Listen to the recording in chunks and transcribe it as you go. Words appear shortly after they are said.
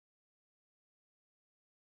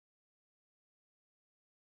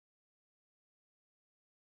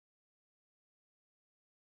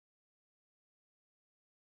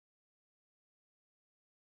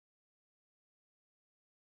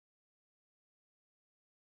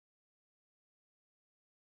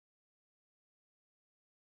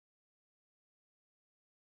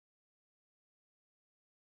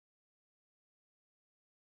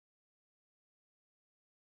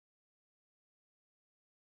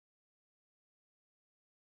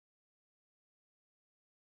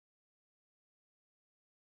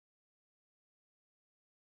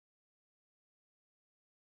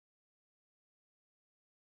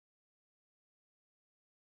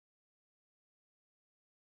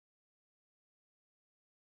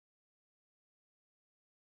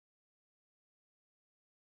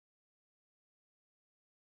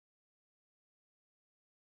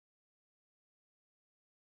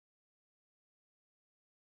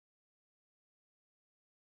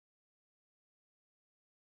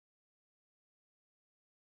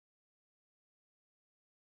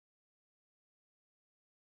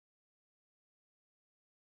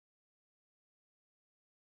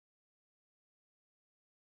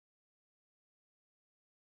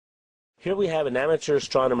Here we have an amateur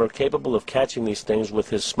astronomer capable of catching these things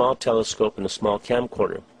with his small telescope and a small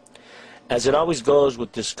camcorder. As it always goes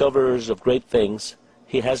with discoverers of great things,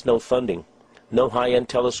 he has no funding, no high-end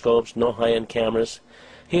telescopes, no high-end cameras.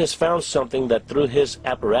 He has found something that through his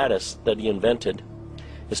apparatus that he invented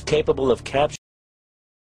is capable of capturing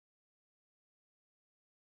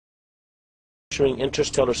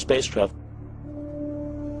interstellar spacecraft.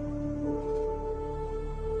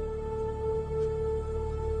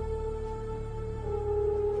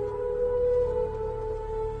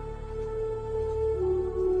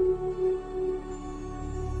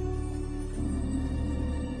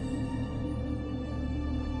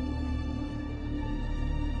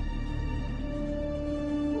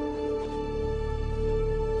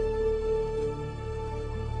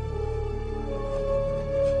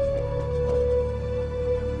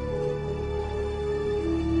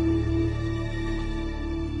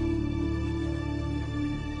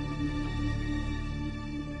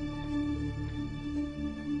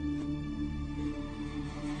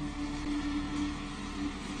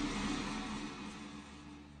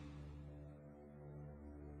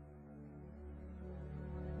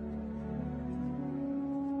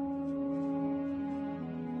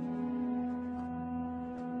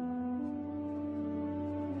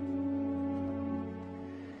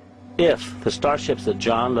 If the starships that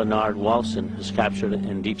John Leonard Walson has captured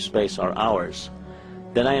in deep space are ours,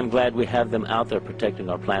 then I am glad we have them out there protecting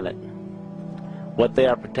our planet. What they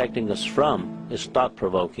are protecting us from is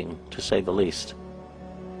thought-provoking, to say the least.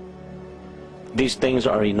 These things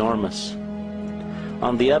are enormous.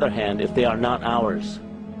 On the other hand, if they are not ours,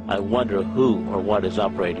 I wonder who or what is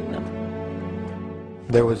operating them.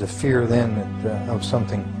 There was a fear then that, of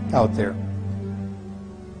something out there.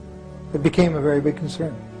 It became a very big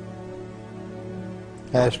concern.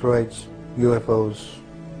 Asteroids, UFOs,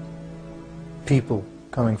 people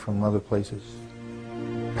coming from other places.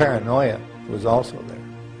 Paranoia was also there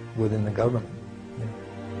within the government. You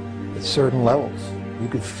know, at certain levels, you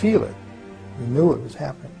could feel it. You knew it was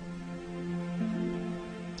happening.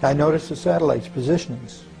 I noticed the satellites'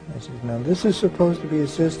 positionings. I said, now this is supposed to be a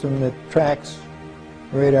system that tracks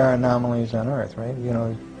radar anomalies on Earth, right? You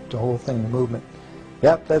know, the whole thing, the movement.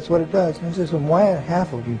 Yep, that's what it does. And I said, well, why are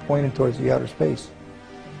half of them pointed towards the outer space?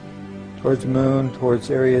 Towards the moon,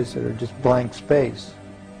 towards areas that are just blank space.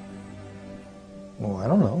 Well, I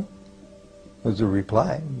don't know, was the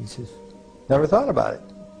reply. He says, never thought about it.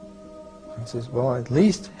 He says, well, at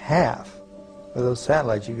least half of those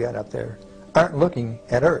satellites you got up there aren't looking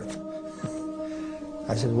at Earth.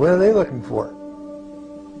 I said, what are they looking for?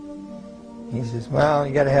 He says, well,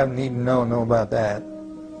 you got to have need to know about that.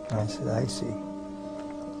 I said, I see.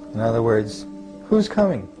 In other words, who's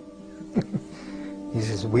coming? He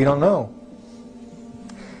says, we don't know.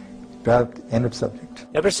 Dropped, end of subject.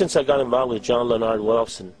 Ever since I got involved with John Leonard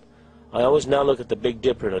Walson, I always now look at the Big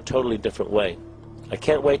Dipper in a totally different way. I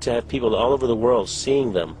can't wait to have people all over the world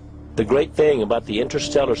seeing them. The great thing about the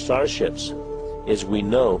interstellar starships is we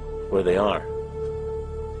know where they are.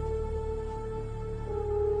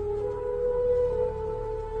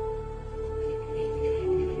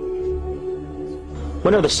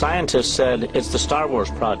 One of the scientists said it's the Star Wars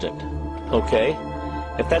project. Okay.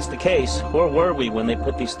 If that's the case, where were we when they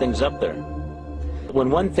put these things up there? When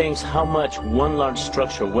one thinks how much one large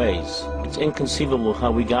structure weighs, it's inconceivable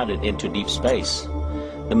how we got it into deep space.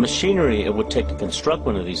 The machinery it would take to construct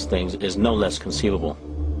one of these things is no less conceivable.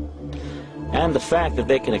 And the fact that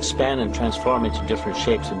they can expand and transform into different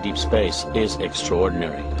shapes in deep space is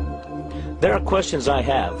extraordinary. There are questions I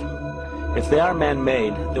have. If they are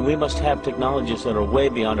man-made, then we must have technologies that are way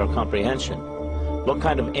beyond our comprehension. What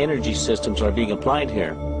kind of energy systems are being applied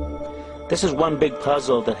here? This is one big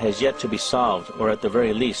puzzle that has yet to be solved, or at the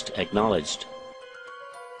very least, acknowledged.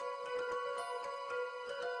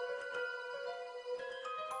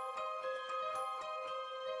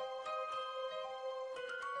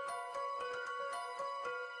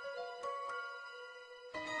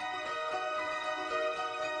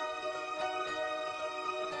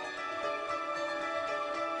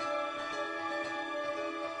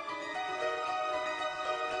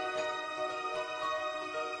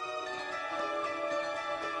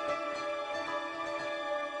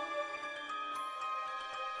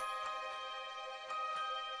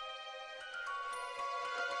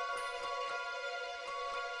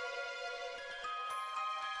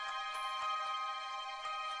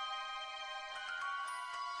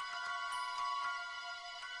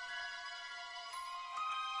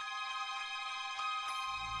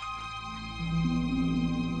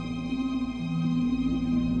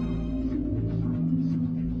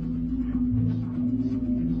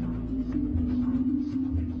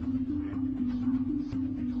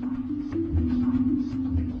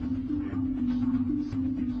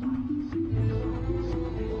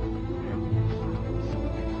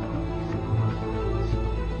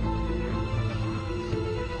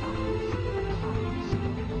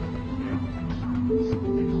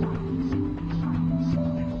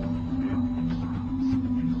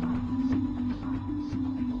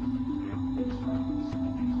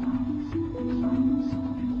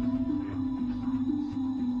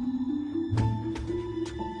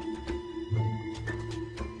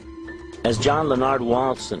 As John Leonard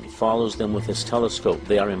Walton follows them with his telescope,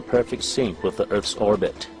 they are in perfect sync with the Earth's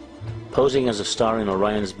orbit, posing as a star in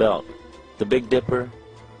Orion's belt, the Big Dipper,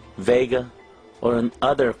 Vega, or in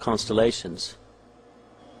other constellations.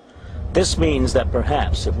 This means that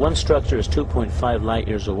perhaps if one structure is 2.5 light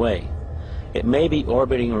years away, it may be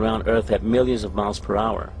orbiting around Earth at millions of miles per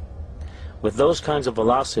hour. With those kinds of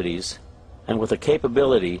velocities, and with the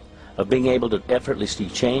capability of being able to effortlessly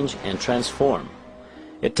change and transform,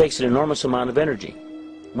 it takes an enormous amount of energy.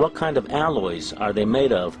 What kind of alloys are they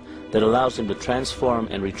made of that allows them to transform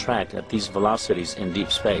and retract at these velocities in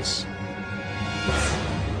deep space?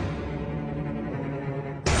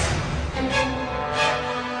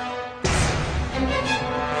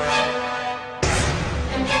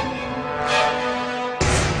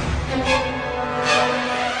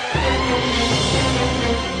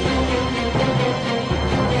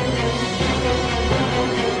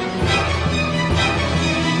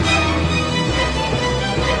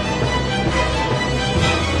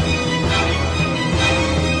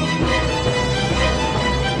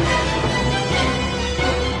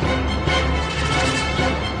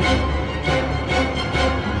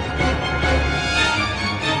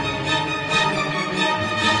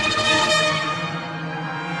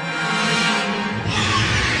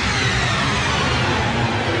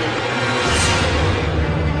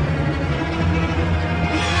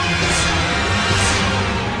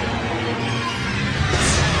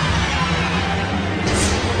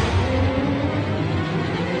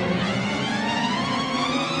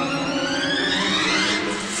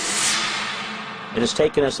 It has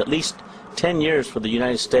taken us at least 10 years for the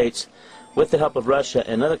United States, with the help of Russia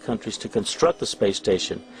and other countries, to construct the space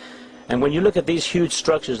station. And when you look at these huge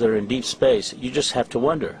structures that are in deep space, you just have to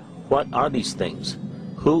wonder, what are these things?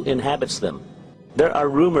 Who inhabits them? There are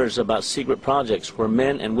rumors about secret projects where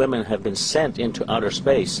men and women have been sent into outer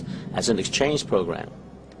space as an exchange program.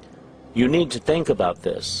 You need to think about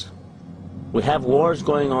this. We have wars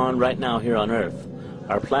going on right now here on Earth.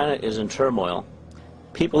 Our planet is in turmoil.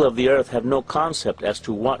 People of the Earth have no concept as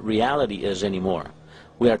to what reality is anymore.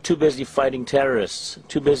 We are too busy fighting terrorists,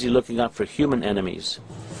 too busy looking out for human enemies.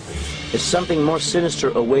 Is something more sinister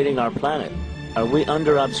awaiting our planet? Are we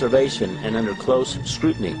under observation and under close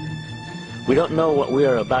scrutiny? We don't know what we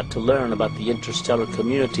are about to learn about the interstellar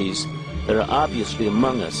communities that are obviously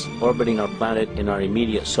among us, orbiting our planet in our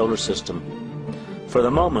immediate solar system. For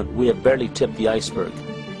the moment, we have barely tipped the iceberg.